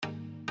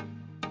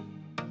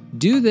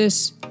Do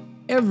this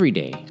every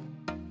day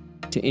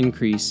to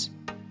increase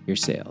your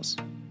sales.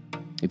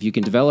 If you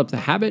can develop the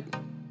habit,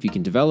 if you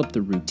can develop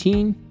the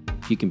routine,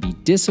 if you can be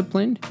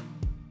disciplined,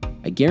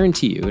 I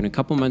guarantee you in a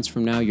couple months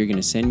from now, you're going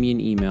to send me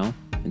an email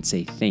and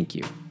say thank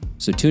you.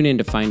 So tune in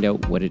to find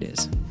out what it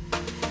is.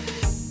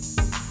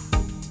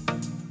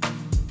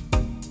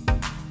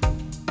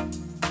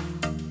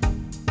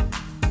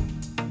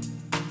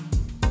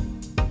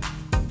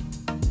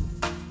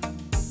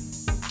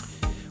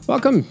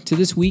 Welcome to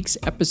this week's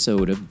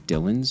episode of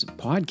Dylan's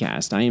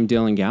Podcast. I am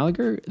Dylan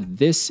Gallagher.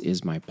 This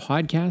is my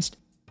podcast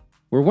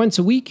where once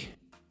a week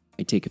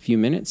I take a few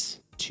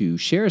minutes to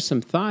share some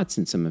thoughts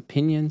and some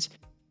opinions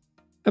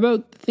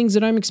about the things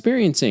that I'm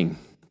experiencing,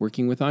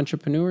 working with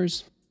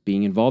entrepreneurs,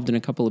 being involved in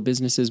a couple of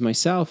businesses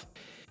myself,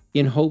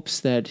 in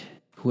hopes that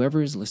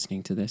whoever is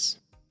listening to this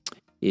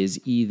is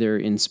either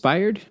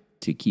inspired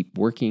to keep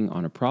working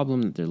on a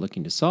problem that they're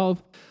looking to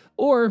solve,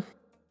 or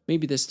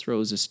maybe this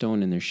throws a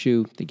stone in their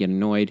shoe, they get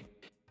annoyed,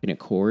 and it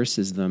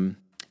coerces them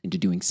into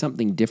doing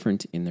something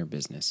different in their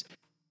business.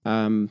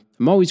 I'm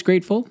always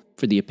grateful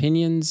for the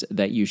opinions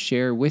that you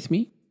share with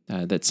me,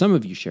 that some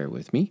of you share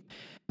with me,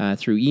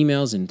 through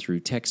emails and through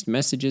text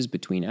messages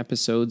between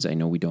episodes. I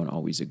know we don't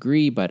always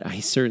agree, but I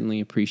certainly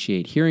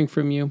appreciate hearing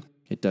from you.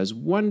 It does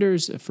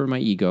wonders for my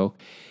ego.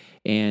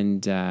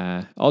 And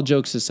all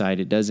jokes aside,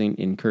 it doesn't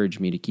encourage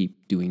me to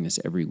keep doing this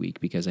every week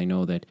because I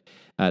know that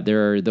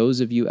there are those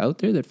of you out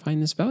there that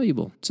find this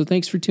valuable. So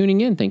thanks for tuning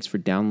in. Thanks for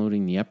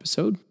downloading the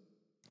episode.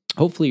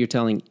 Hopefully you're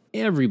telling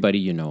everybody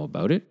you know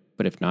about it.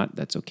 But if not,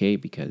 that's okay,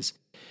 because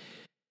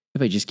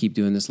if I just keep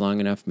doing this long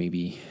enough,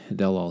 maybe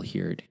they'll all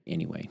hear it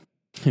anyway.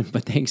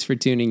 But thanks for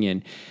tuning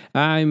in.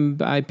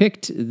 I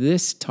picked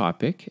this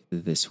topic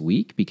this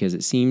week because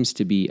it seems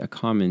to be a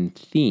common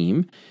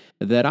theme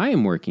that I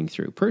am working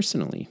through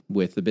personally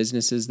with the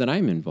businesses that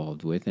I'm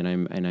involved with, and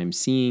I'm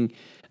seeing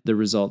the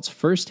results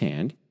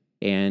firsthand.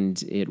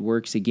 And it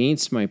works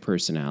against my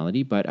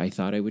personality, but I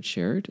thought I would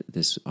share it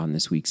on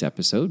this week's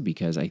episode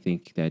because I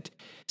think that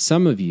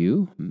some of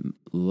you,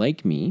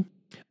 like me,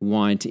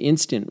 want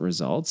instant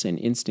results and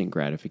instant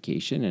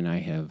gratification. And I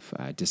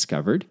have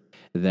discovered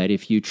that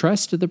if you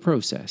trust the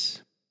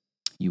process,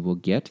 you will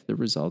get the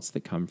results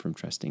that come from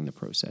trusting the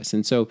process.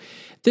 And so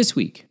this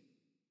week,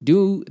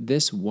 do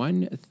this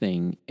one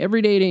thing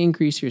every day to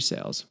increase your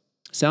sales.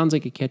 Sounds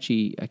like a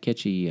catchy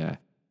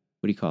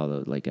what do you call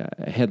it? Like a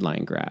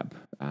headline grab,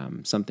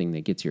 something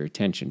that gets your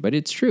attention. But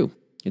it's true.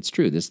 It's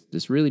true.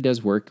 This really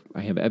does work.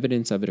 I have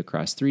evidence of it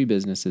across 3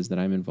 businesses that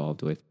I'm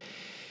involved with.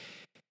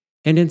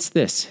 And it's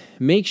this.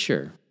 Make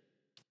sure,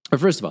 or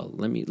first of all,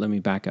 let me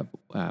back up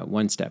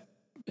one step.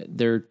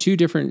 There are 2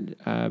 different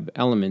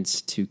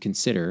elements to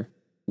consider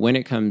when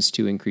it comes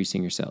to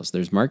increasing your sales.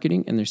 There's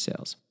marketing and there's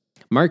sales.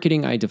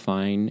 Marketing, I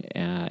define,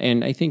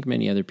 and I think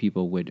many other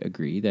people would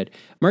agree, that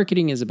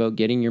marketing is about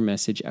getting your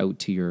message out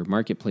to your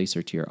marketplace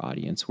or to your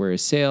audience,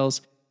 whereas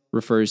sales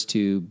refers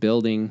to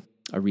building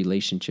a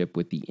relationship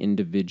with the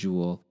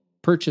individual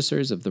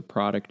purchasers of the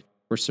product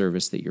or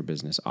service that your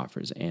business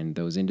offers. And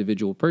those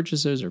individual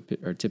purchasers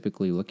are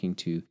typically looking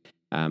to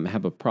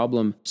have a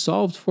problem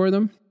solved for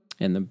them,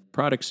 and the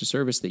products or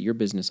service that your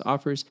business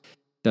offers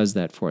does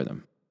that for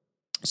them.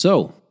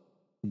 So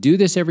do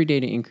this every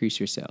day to increase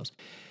your sales.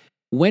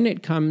 When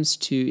it comes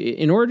to,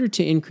 in order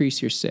to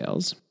increase your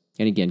sales,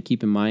 and again,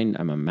 keep in mind,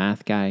 I'm a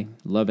math guy,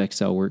 love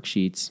Excel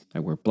worksheets. I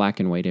wear black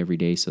and white every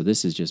day, so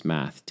this is just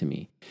math to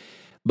me.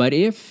 But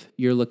if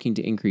you're looking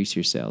to increase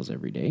your sales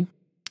every day,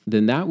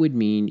 then that would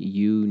mean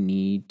you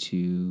need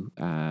to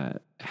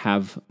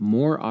have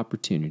more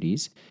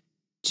opportunities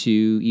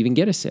to even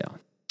get a sale.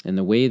 And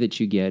the way that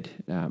you get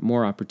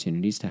more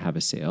opportunities to have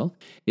a sale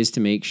is to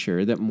make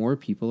sure that more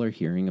people are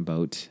hearing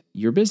about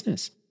your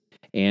business.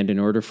 And in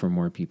order for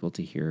more people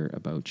to hear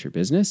about your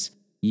business,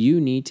 you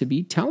need to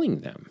be telling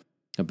them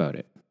about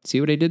it.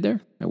 See what I did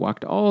there? I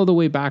walked all the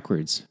way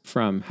backwards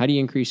from how do you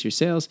increase your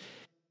sales?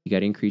 You got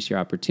to increase your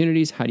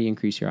opportunities. How do you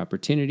increase your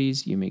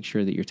opportunities? You make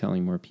sure that you're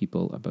telling more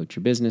people about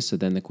your business. So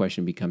then the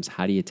question becomes,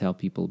 how do you tell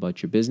people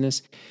about your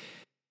business?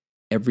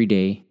 Every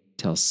day,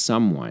 tell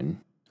someone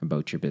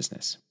about your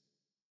business.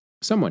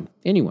 Someone,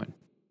 anyone.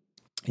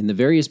 In the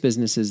various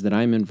businesses that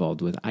I'm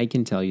involved with, I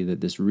can tell you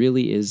that this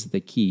really is the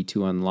key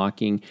to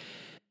unlocking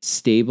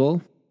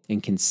stable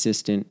and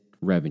consistent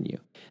revenue.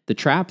 The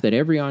trap that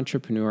every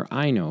entrepreneur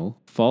I know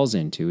falls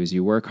into is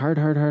you work hard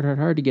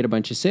to get a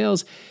bunch of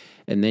sales,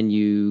 and then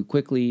you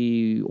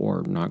quickly,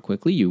 or not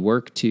quickly, you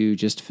work to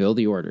just fill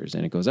the orders,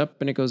 and it goes up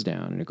and it goes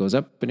down, and it goes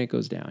up and it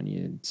goes down.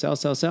 You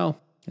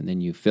sell, and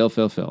then you fill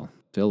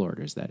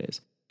orders, that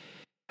is.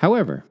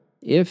 However,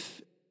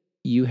 if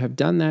you have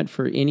done that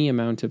for any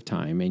amount of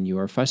time and you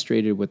are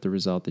frustrated with the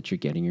result that you're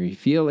getting, or you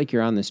feel like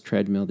you're on this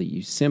treadmill that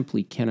you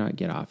simply cannot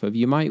get off of,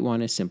 you might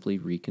want to simply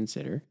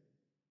reconsider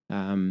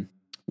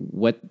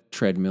what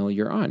treadmill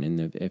you're on.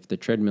 And if the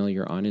treadmill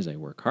you're on is I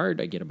work hard,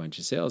 I get a bunch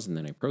of sales, and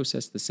then I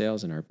process the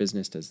sales, and our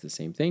business does the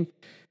same thing,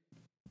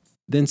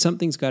 then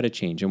something's got to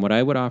change. And what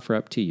I would offer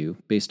up to you,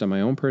 based on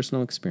my own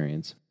personal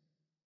experience,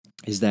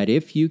 is that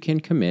if you can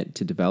commit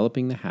to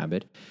developing the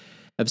habit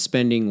of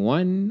spending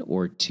 1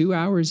 or 2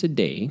 hours a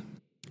day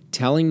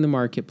telling the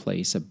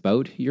marketplace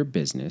about your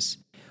business.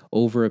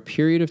 Over a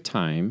period of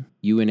time,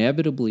 you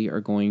inevitably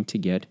are going to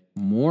get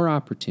more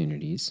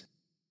opportunities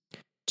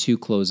to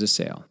close a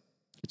sale.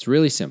 It's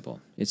really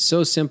simple. It's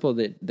so simple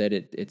that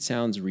it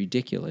sounds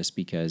ridiculous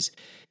because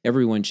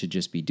everyone should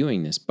just be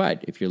doing this.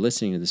 But if you're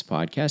listening to this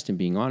podcast and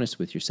being honest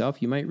with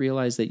yourself, you might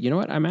realize that, you know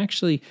what, I'm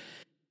actually,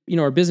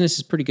 our business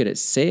is pretty good at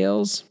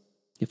sales.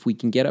 If we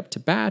can get up to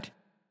bat,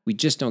 we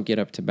just don't get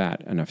up to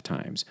bat enough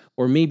times.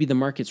 Or maybe the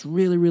market's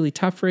really, really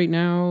tough right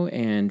now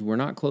and we're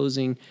not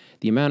closing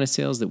the amount of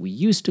sales that we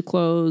used to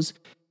close.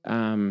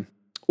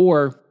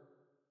 Or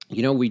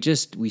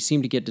we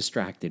seem to get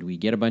distracted. We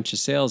get a bunch of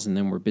sales and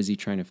then we're busy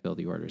trying to fill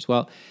the orders.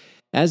 Well,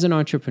 as an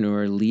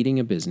entrepreneur leading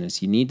a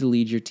business, you need to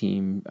lead your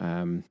team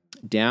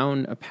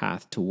down a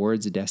path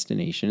towards a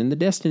destination. And the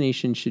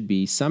destination should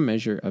be some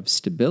measure of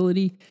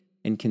stability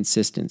and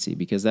consistency,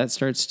 because that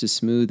starts to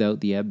smooth out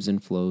the ebbs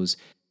and flows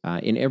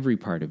in every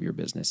part of your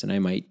business. And I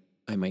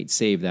might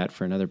save that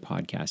for another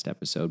podcast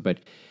episode. But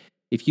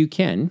if you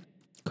can,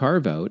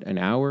 carve out an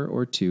hour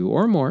or two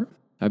or more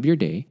of your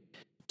day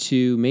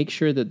to make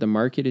sure that the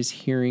market is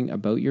hearing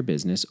about your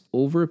business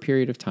over a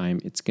period of time,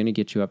 it's going to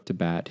get you up to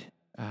bat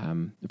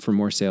for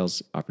more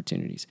sales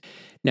opportunities.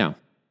 Now,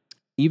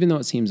 even though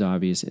it seems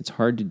obvious, it's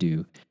hard to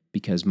do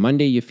because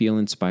Monday you feel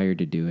inspired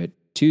to do it,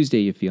 Tuesday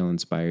you feel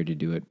inspired to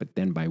do it, but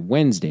then by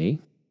Wednesday,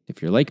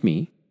 if you're like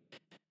me,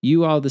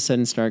 you all of a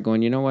sudden start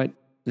going, you know what,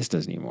 this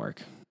doesn't even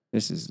work.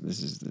 This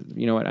is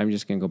you know what, I'm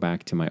just going to go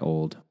back to my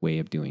old way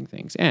of doing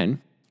things. And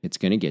it's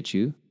going to get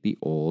you the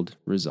old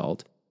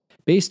result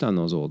based on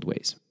those old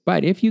ways.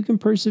 But if you can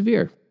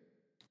persevere,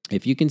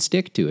 if you can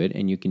stick to it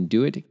and you can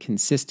do it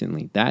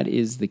consistently, that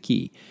is the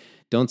key.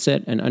 Don't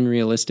set an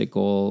unrealistic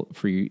goal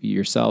for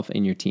yourself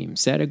and your team.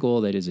 Set a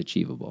goal that is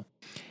achievable.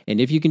 And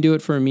if you can do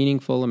it for a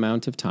meaningful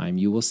amount of time,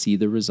 you will see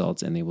the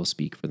results and they will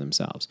speak for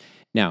themselves.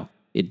 Now,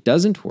 it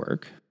doesn't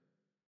work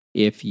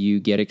if you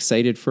get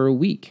excited for a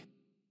week,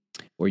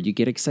 or you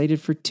get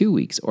excited for 2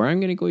 weeks, or I'm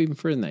going to go even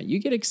further than that. You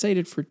get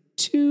excited for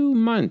 2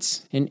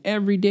 months, and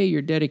every day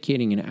you're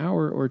dedicating an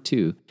hour or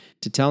two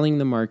to telling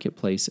the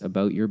marketplace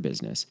about your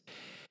business,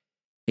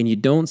 and you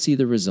don't see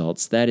the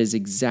results. That is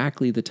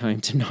exactly the time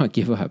to not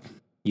give up.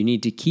 You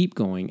need to keep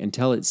going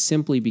until it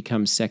simply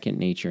becomes second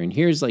nature. And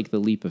here's like the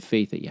leap of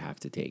faith that you have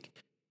to take.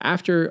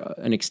 After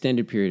an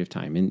extended period of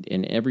time,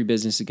 and every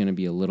business is going to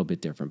be a little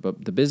bit different,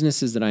 but the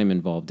businesses that I'm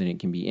involved in, it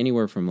can be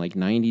anywhere from like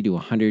 90 to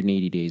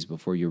 180 days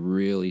before you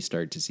really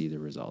start to see the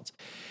results.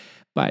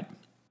 But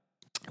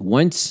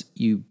once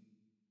you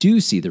do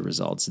see the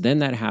results, then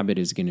that habit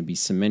is going to be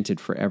cemented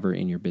forever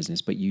in your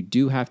business. But you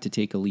do have to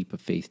take a leap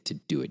of faith to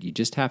do it. You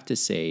just have to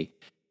say,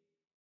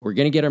 we're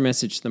going to get our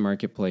message to the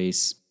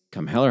marketplace,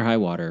 come hell or high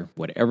water,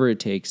 whatever it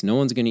takes. No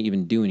one's going to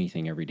even do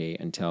anything every day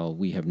until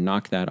we have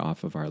knocked that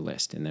off of our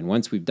list. And then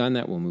once we've done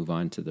that, we'll move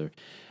on to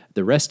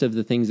the rest of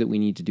the things that we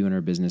need to do in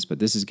our business. But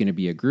this is going to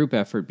be a group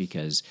effort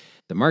because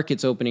the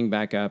market's opening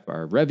back up.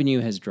 Our revenue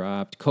has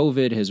dropped.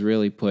 COVID has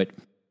really put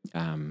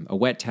a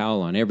wet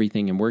towel on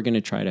everything. And we're going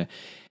to try to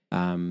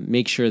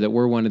make sure that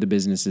we're one of the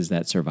businesses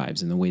that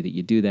survives. And the way that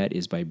you do that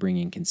is by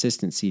bringing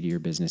consistency to your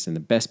business. And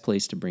the best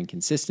place to bring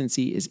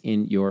consistency is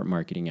in your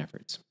marketing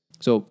efforts.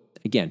 So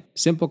again,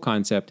 simple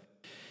concept.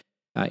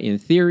 In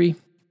theory,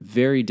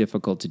 very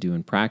difficult to do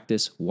in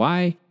practice.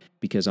 Why?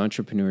 Because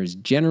entrepreneurs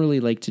generally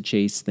like to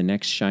chase the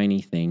next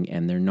shiny thing,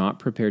 and they're not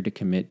prepared to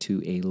commit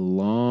to a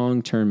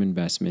long-term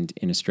investment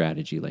in a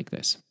strategy like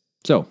this.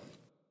 So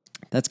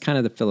that's kind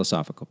of the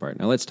philosophical part.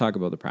 Now let's talk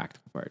about the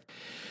practical part.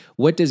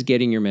 What does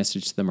getting your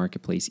message to the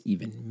marketplace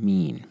even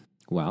mean?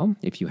 Well,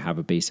 if you have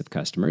a base of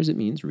customers, it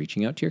means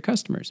reaching out to your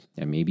customers.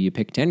 And maybe you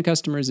pick 10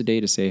 customers a day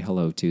to say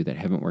hello to that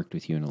haven't worked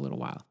with you in a little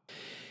while.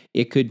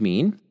 It could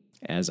mean,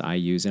 as I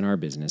use in our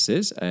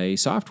businesses, a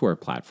software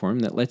platform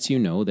that lets you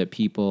know that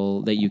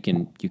you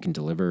can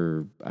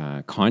deliver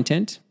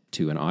content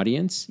to an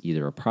audience,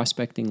 either a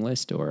prospecting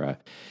list or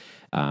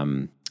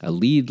a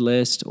lead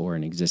list or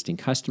an existing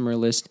customer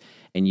list,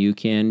 and you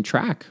can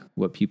track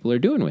what people are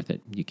doing with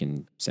it. You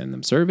can send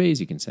them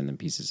surveys, you can send them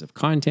pieces of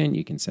content,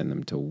 you can send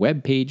them to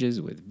web pages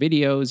with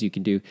videos, you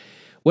can do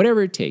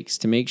whatever it takes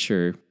to make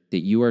sure that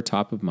you are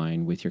top of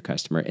mind with your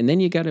customer. And then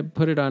you got to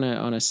put it on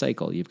a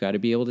cycle. You've got to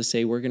be able to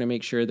say, we're going to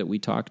make sure that we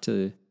talk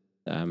to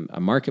a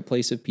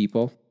marketplace of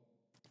people,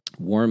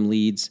 warm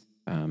leads,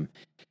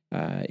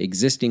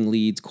 existing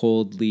leads,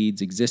 cold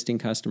leads, existing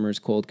customers,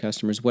 cold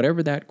customers,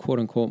 whatever that quote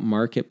unquote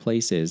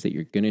marketplace is that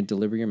you're going to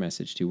deliver your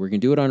message to. We're going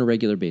to do it on a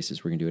regular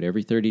basis. We're going to do it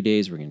every 30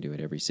 days. We're going to do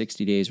it every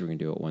 60 days. We're going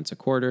to do it once a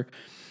quarter.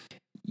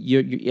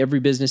 Every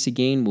business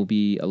again will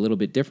be a little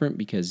bit different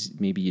because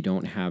maybe you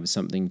don't have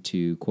something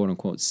to quote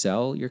unquote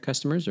sell your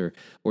customers,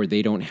 or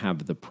they don't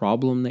have the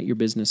problem that your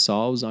business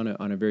solves on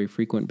a very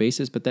frequent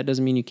basis. But that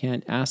doesn't mean you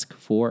can't ask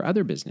for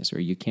other business or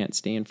you can't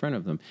stay in front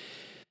of them.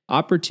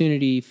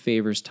 Opportunity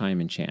favors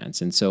time and chance.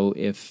 And so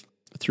if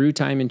through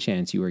time and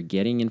chance you are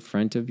getting in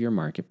front of your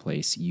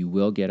marketplace, you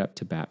will get up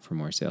to bat for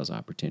more sales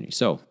opportunities.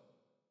 So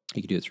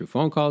you can do it through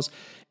phone calls,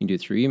 you can do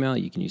it through email,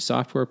 you can use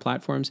software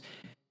platforms.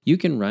 you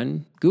can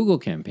run Google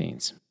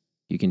campaigns.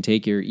 You can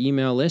take your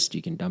email list,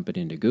 you can dump it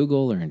into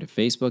Google or into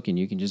Facebook, and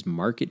you can just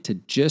market to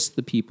just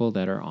the people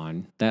that are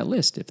on that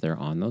list if they're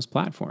on those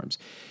platforms.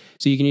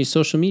 So you can use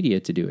social media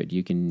to do it.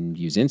 You can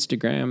use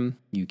Instagram.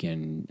 You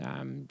can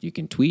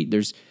tweet.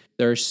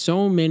 There are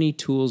so many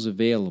tools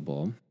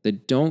available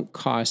that don't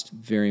cost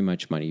very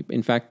much money.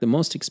 In fact, the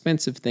most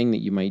expensive thing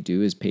that you might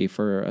do is pay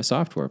for a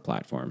software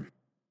platform,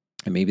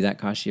 and maybe that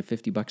costs you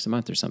 $50 a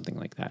month or something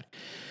like that.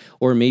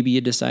 Or maybe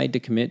you decide to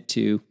commit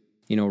to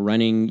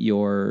running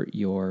your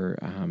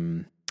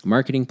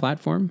marketing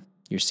platform,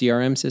 your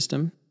CRM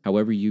system,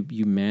 however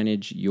you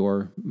manage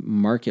your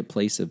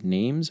marketplace of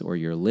names or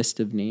your list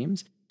of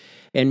names.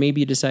 And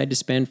maybe you decide to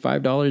spend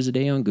 $5 a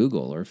day on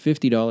Google or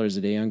 $50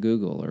 a day on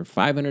Google or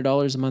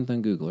 $500 a month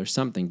on Google or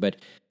something. But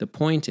the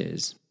point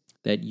is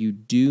that you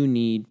do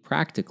need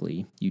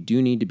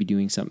to be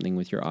doing something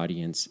with your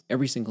audience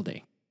every single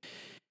day.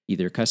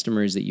 Either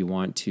customers that you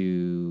want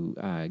to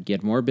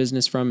get more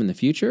business from in the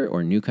future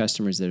or new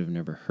customers that have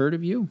never heard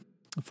of you.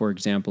 For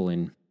example,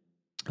 in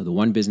the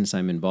one business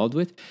I'm involved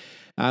with,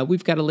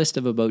 we've got a list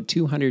of about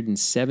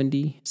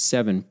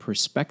 277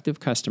 prospective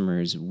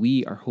customers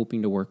we are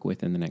hoping to work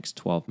with in the next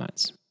 12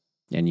 months.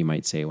 And you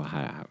might say,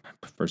 well,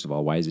 first of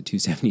all, why is it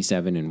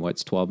 277 and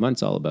what's 12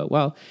 months all about?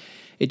 Well,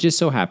 it just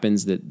so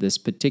happens that this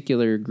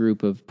particular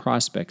group of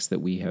prospects that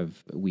we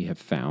have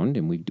found,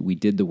 and we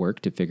did the work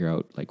to figure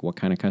out like what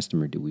kind of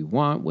customer do we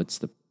want, what's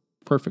the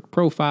perfect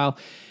profile,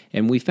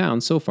 and we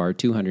found so far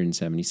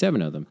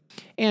 277 of them.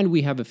 And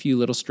we have a few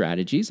little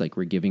strategies, like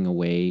we're giving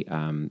away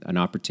an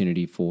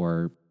opportunity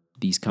for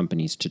these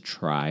companies to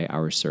try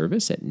our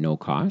service at no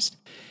cost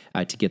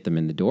to get them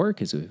in the door,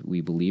 because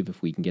we believe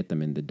if we can get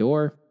them in the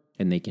door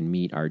and they can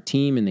meet our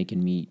team and they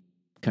can meet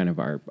kind of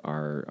our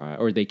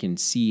or they can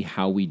see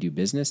how we do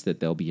business, that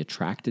they'll be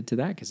attracted to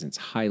that because it's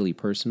highly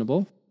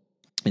personable.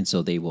 And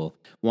so they will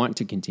want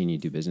to continue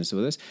to do business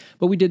with us.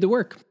 But we did the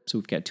work. So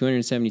we've got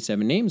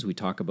 277 names. We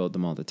talk about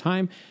them all the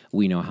time.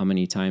 We know how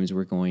many times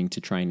we're going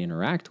to try and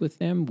interact with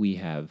them. We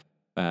have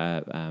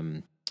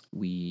some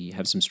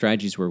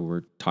strategies where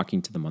we're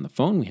talking to them on the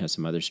phone. We have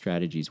some other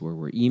strategies where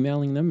we're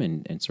emailing them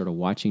and sort of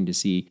watching to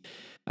see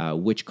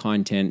which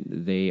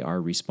content they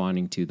are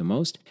responding to the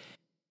most.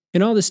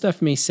 And all this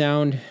stuff may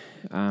sound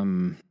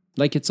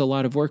like it's a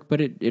lot of work, but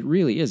it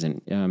really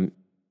isn't.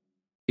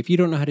 If you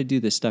don't know how to do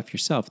this stuff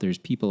yourself, there's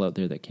people out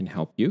there that can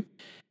help you.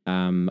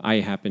 I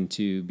happen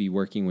to be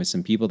working with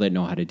some people that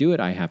know how to do it.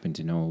 I happen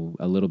to know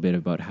a little bit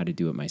about how to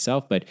do it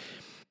myself, but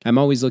I'm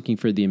always looking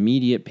for the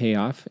immediate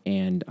payoff.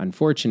 And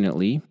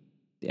unfortunately,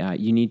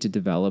 you need to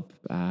develop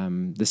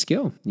the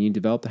skill. You need to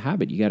develop the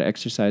habit. You got to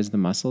exercise the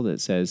muscle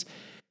that says,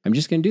 I'm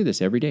just going to do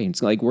this every day.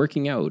 It's like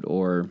working out,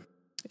 or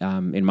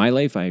in my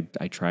life, I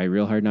try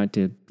real hard not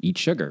to eat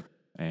sugar.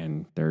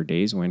 And there are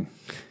days when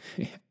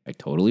I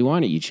totally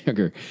want to eat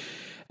sugar.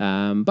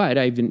 But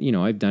I've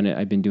done it.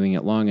 I've been doing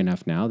it long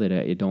enough now that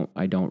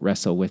I don't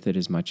wrestle with it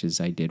as much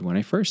as I did when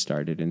I first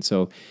started. And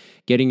so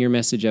getting your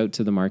message out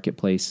to the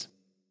marketplace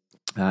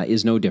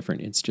is no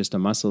different. It's just a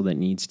muscle that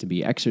needs to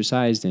be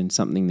exercised and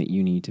something that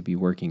you need to be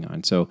working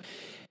on. So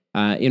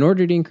in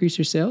order to increase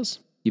your sales,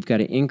 you've got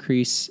to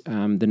increase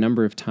the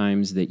number of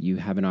times that you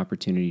have an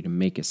opportunity to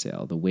make a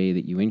sale. The way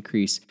that you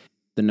increase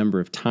the number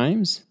of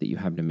times that you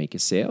have to make a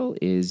sale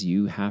is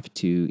you have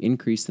to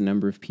increase the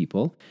number of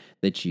people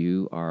that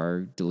you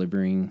are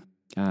delivering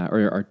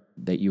or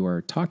that you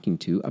are talking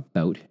to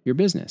about your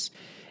business.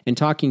 And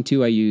talking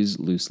to, I use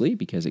loosely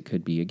because it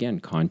could be,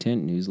 again,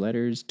 content,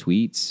 newsletters,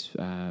 tweets,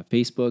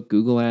 Facebook,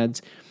 Google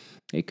ads.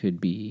 It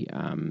could be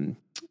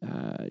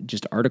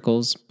just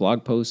articles,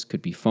 blog posts,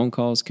 could be phone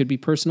calls, could be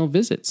personal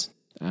visits.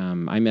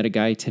 I met a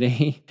guy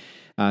today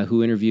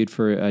who interviewed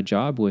for a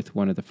job with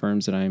one of the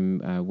firms that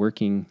I'm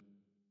working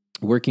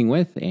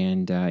with,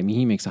 and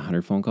he makes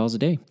 100 phone calls a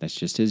day. That's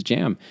just his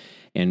jam.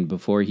 And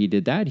before he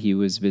did that, he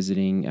was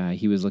visiting.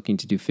 He was looking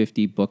to do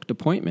 50 booked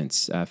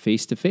appointments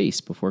face to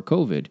face before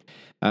COVID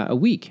a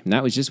week, and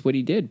that was just what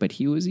he did. But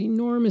he was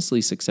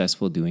enormously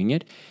successful doing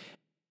it.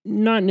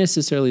 Not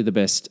necessarily the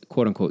best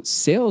quote unquote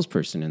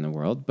salesperson in the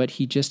world, but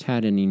he just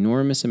had an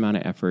enormous amount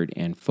of effort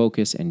and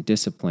focus and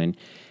discipline,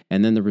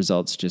 and then the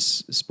results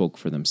just spoke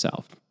for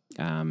themselves.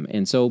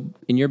 And so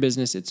in your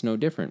business, it's no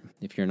different.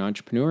 If you're an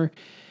entrepreneur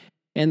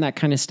and that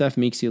kind of stuff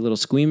makes you a little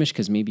squeamish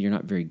because maybe you're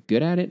not very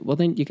good at it, well,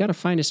 then you got to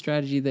find a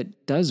strategy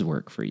that does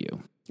work for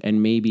you.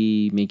 And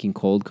maybe making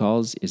cold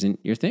calls isn't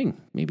your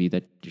thing. Maybe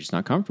that you're just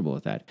not comfortable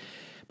with that.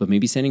 But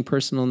maybe sending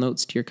personal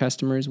notes to your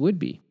customers would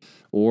be.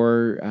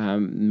 Or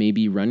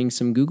maybe running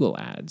some Google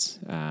ads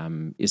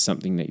is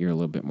something that you're a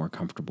little bit more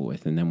comfortable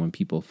with. And then when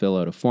people fill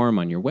out a form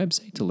on your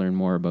website to learn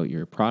more about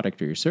your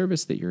product or your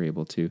service, that you're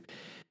able to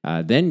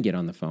then get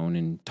on the phone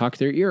and talk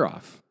their ear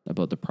off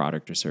about the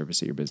product or service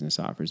that your business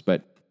offers.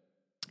 But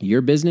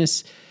your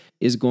business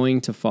is going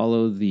to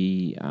follow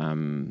the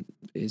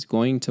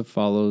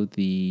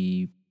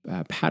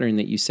pattern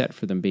that you set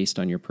for them based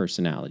on your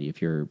personality.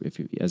 If you,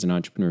 as an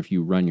entrepreneur, if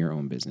you run your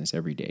own business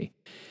every day,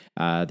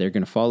 they're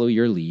going to follow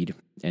your lead.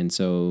 And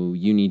so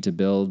you need to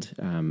build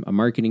a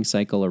marketing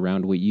cycle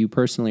around what you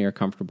personally are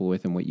comfortable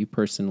with and what you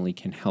personally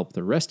can help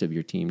the rest of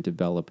your team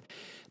develop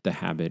the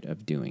habit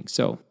of doing.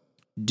 So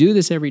do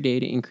this every day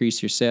to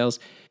increase your sales.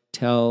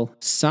 Tell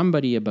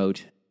somebody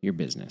about your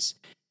business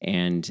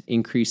and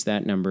increase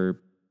that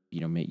number.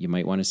 You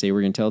might want to say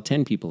we're going to tell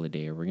 10 people a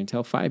day, or we're going to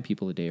tell 5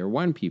 people a day, or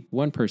one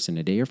person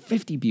a day, or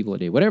 50 people a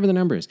day, whatever the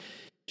number is.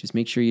 Just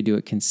make sure you do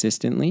it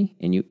consistently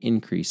and you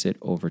increase it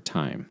over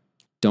time.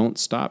 Don't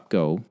stop,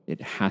 go.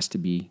 It has to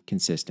be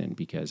consistent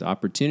because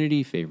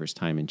opportunity favors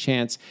time and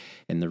chance.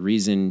 And the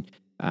reason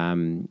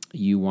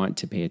you want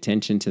to pay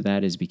attention to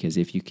that is because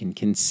if you can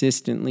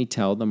consistently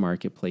tell the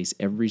marketplace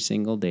every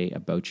single day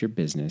about your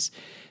business,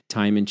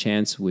 time and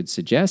chance would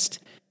suggest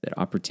that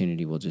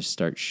opportunity will just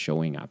start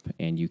showing up,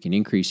 and you can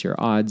increase your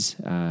odds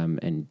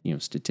and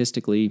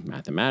statistically,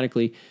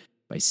 mathematically,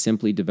 by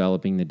simply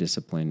developing the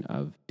discipline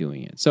of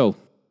doing it. So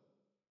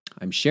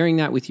I'm sharing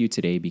that with you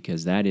today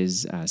because that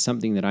is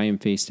something that I am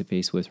face to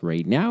face with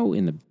right now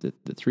in the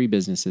 3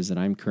 businesses that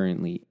I'm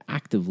currently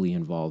actively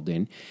involved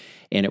in.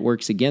 And it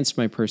works against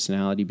my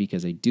personality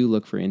because I do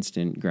look for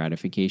instant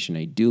gratification.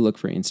 I do look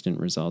for instant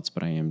results,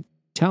 but I am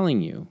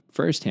telling you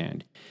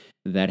firsthand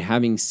that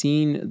having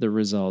seen the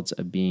results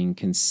of being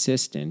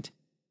consistent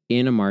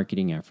in a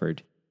marketing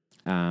effort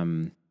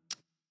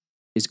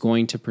is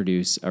going to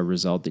produce a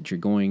result that you're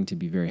going to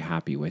be very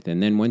happy with.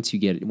 And then once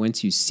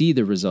you see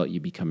the result, you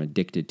become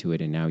addicted to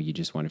it, and now you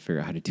just want to figure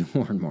out how to do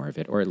more and more of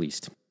it, or at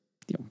least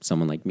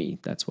someone like me,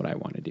 that's what I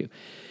want to do.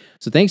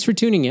 So thanks for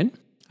tuning in.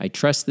 I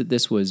trust that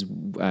this was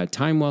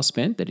time well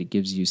spent, that it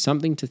gives you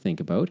something to think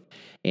about.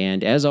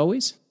 And as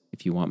always,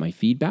 if you want my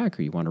feedback,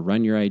 or you want to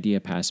run your idea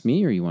past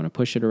me, or you want to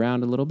push it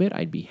around a little bit,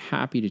 I'd be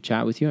happy to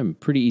chat with you. I'm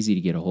pretty easy to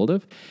get a hold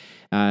of.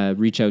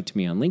 Reach out to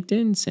me on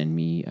LinkedIn, send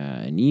me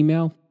an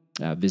email.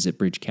 Visit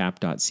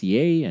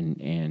bridgecap.ca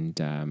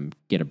and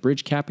get a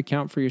Bridgecap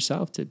account for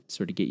yourself to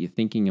sort of get you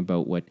thinking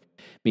about what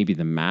maybe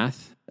the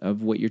math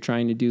of what you're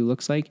trying to do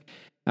looks like.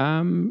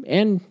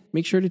 And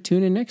make sure to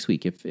tune in next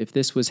week. If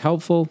this was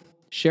helpful,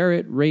 share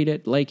it, rate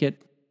it, like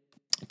it.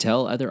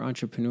 Tell other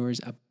entrepreneurs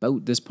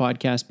about this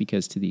podcast,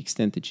 because to the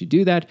extent that you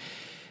do that,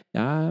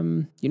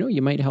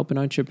 you might help an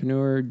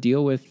entrepreneur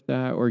deal with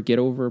or get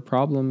over a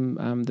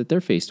problem that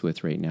they're faced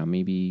with right now,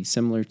 maybe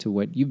similar to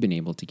what you've been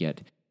able to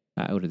get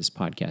out of this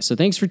podcast. So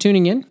thanks for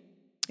tuning in,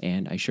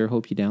 and I sure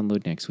hope you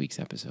download next week's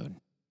episode.